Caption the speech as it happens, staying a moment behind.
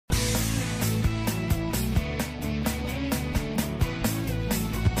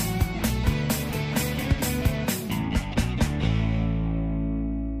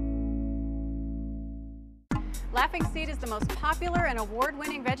Laughing Seed is the most popular and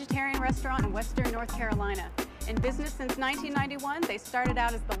award-winning vegetarian restaurant in Western North Carolina. In business since 1991, they started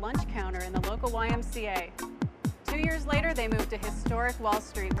out as the lunch counter in the local YMCA. 2 years later, they moved to historic Wall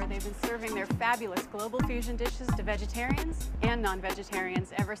Street, where they've been serving their fabulous global fusion dishes to vegetarians and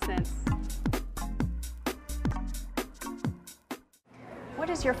non-vegetarians ever since. What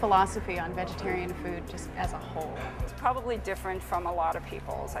is your philosophy on vegetarian food just as a whole? It's probably different from a lot of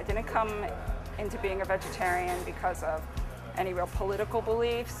people's. I didn't come into being a vegetarian because of any real political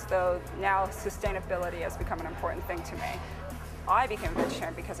beliefs, though now sustainability has become an important thing to me. I became a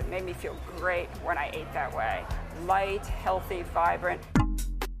vegetarian because it made me feel great when I ate that way. Light, healthy, vibrant.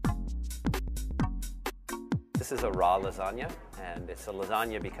 This is a raw lasagna, and it's a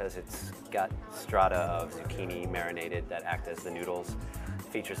lasagna because it's got strata of zucchini marinated that act as the noodles. It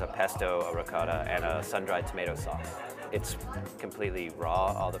features a pesto, a ricotta, and a sun-dried tomato sauce. It's completely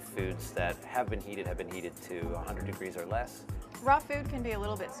raw. All the foods that have been heated to 100 degrees or less. Raw food can be a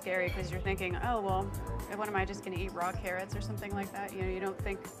little bit scary because you're thinking, oh, well, what am I just going to eat raw carrots or something like that? You know, you don't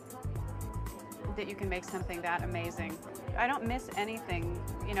think that you can make something that amazing. I don't miss anything.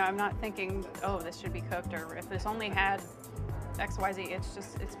 You know, I'm not thinking, oh, this should be cooked, or if this only had XYZ,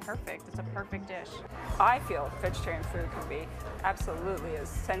 it's perfect. It's a perfect dish. I feel vegetarian food can be absolutely as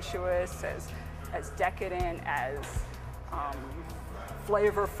sensuous, as decadent, as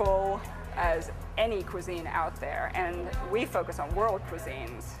flavorful as any cuisine out there. And we focus on world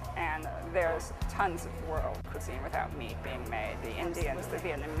cuisines, and there's tons of world cuisine without meat being made. The Indians, the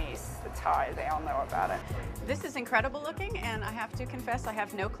Vietnamese, the Thai, they all know about it. This is incredible looking, and I have to confess I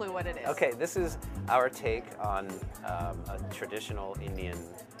have no clue what it is. Okay, this is our take on a traditional Indian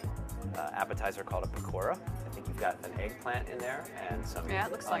appetizer called a pakora. I think you've got an eggplant in there and some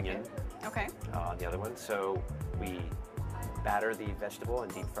it looks onion like it. Okay. On the other one. So we batter the vegetable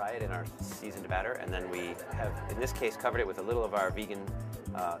and deep fry it in our seasoned batter, and then we have, in this case, covered it with a little of our vegan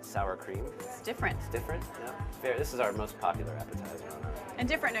sour cream. It's different. It's different, yeah. Fair. This is our most popular appetizer on our... And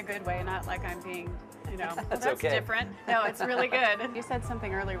different in a good way, not like I'm being, you know, that's that's okay. different. No, it's really good. You said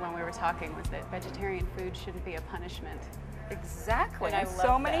something earlier when we were talking, was that vegetarian food shouldn't be a punishment. Exactly, and and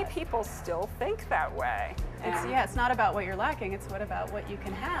so many people still think that way. It's not about what you're lacking, it's what about what you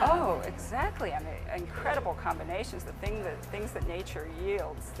can have. Oh, exactly. I mean, incredible combinations, the things that nature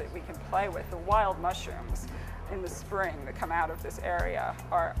yields that we can play with. The wild mushrooms in the spring that come out of this area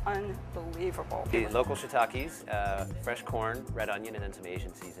are unbelievable. The local shiitakes, fresh corn, red onion, and then some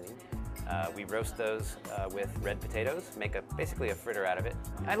Asian seasoning. We roast those with red potatoes, make basically a fritter out of it.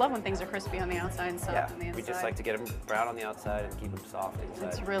 I love when things are crispy on the outside and soft on the inside. We just like to get them brown on the outside and keep them soft inside.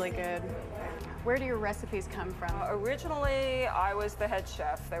 It's really good. Where do your recipes come from? Originally, I was the head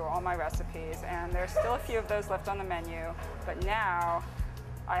chef. They were all my recipes, and there's still a few of those left on the menu, but now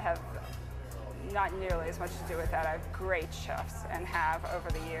I have not nearly as much to do with that. I have great chefs, and have over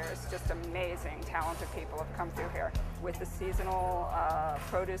the years. Just amazing, talented people have come through here. With the seasonal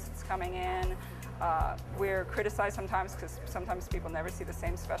produce that's coming in, we're criticized sometimes because sometimes people never see the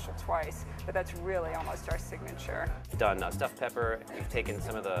same special twice, but that's really almost our signature. We've done stuffed pepper. We've taken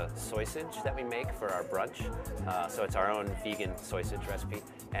some of the sausage that we make for our brunch, so it's our own vegan sausage recipe,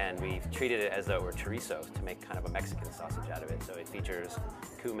 and we've treated it as though it were chorizo to make kind of a Mexican sausage out of it. So it features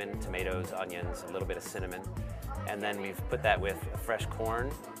cumin, tomatoes, onions, a little bit of cinnamon, and then we've put that with fresh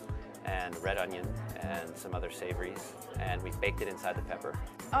corn and red onion and some other savories, and we've baked it inside the pepper.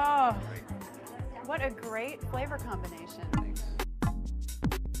 Oh, what a great flavor combination. Thanks.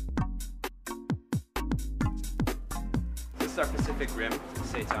 This is our Pacific Rim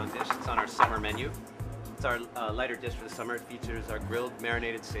seitan dish. It's on our summer menu. It's our lighter dish for the summer. It features our grilled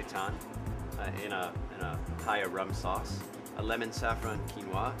marinated seitan in a papaya rum sauce, a lemon saffron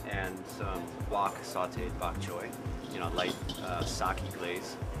quinoa, and some wok sauteed bok choy, light sake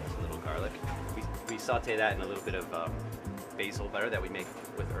glaze with a little garlic. We saute that in a little bit of basil butter that we make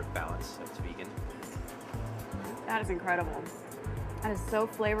with Earth Balance, so it's vegan. That is incredible. That is so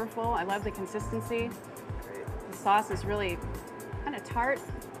flavorful. I love the consistency. The sauce is really kind of tart,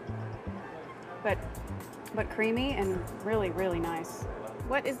 but creamy and really, really nice.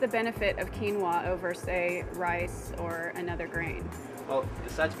 What is the benefit of quinoa over, say, rice or another grain? Well,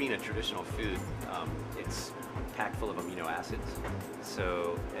 besides being a traditional food, it's packed full of amino acids,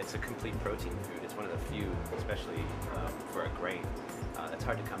 so it's a complete protein food. It's one of the few, especially for a grain, that's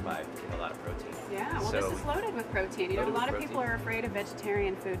hard to come by to get a lot of protein. Yeah, well, this is loaded with protein. You know, a lot of people are afraid of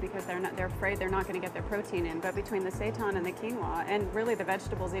vegetarian food because they're afraid they're not going to get their protein in. But between the seitan and the quinoa, and really the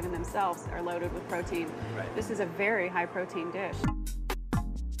vegetables even themselves, are loaded with protein. Right. This is a very high protein dish.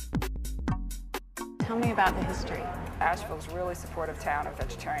 Tell me about the history. Asheville's a really supportive town of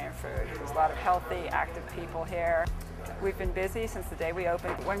vegetarian food. There's a lot of healthy, active people here. We've been busy since the day we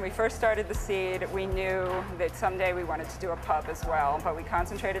opened. When we first started the Seed, we knew that someday we wanted to do a pub as well, but we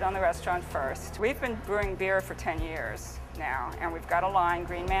concentrated on the restaurant first. We've been brewing beer for 10 years now, and we've got a line,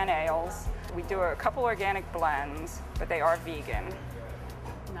 Green Man Ales. We do a couple organic blends, but they are vegan.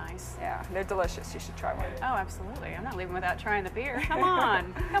 Nice. Yeah, they're delicious. You should try one. Oh, absolutely. I'm not leaving without trying the beer. Come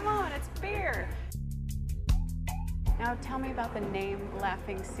on. Come on, it's beer. Now tell me about the name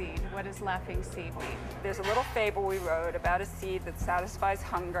Laughing Seed. What does Laughing Seed mean? There's a little fable we wrote about a seed that satisfies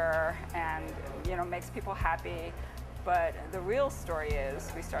hunger and, you know, makes people happy. But the real story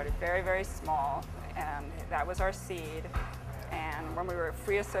is we started very, very small, and that was our seed. And when we were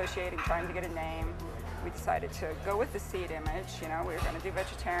free associating, trying to get a name, we decided to go with the seed image. You know, we were going to do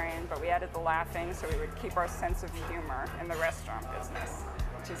vegetarian, but we added the laughing so we would keep our sense of humor in the restaurant business,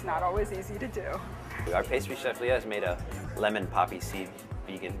 which is not always easy to do. Our pastry chef Leah has made a lemon poppy seed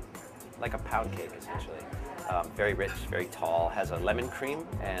vegan, like a pound cake essentially. Very rich, very tall, has a lemon cream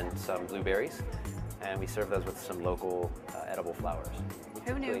and some blueberries, and we serve those with some local edible flowers.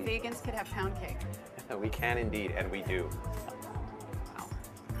 Who knew vegans could have pound cake? We can indeed, and we do. Wow.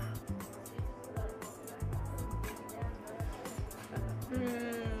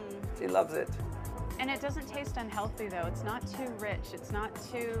 She loves it. And it doesn't taste unhealthy though. It's not too rich. It's not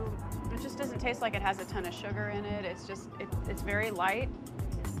too, it just doesn't taste like it has a ton of sugar in it. It's just, it's very light,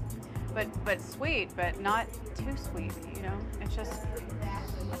 but sweet, but not too sweet, you know? It's just,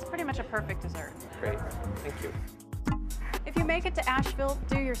 it's pretty much a perfect dessert. Great, thank you. If you make it to Asheville,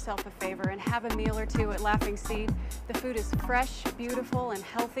 do yourself a favor and have a meal or two at Laughing Seed. The food is fresh, beautiful, and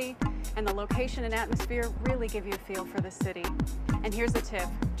healthy, and the location and atmosphere really give you a feel for the city. And here's a tip,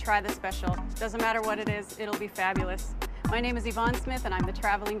 try the special. Doesn't matter what it is, it'll be fabulous. My name is Yvonne Smith, and I'm the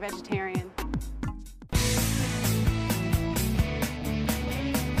Traveling Vegetarian.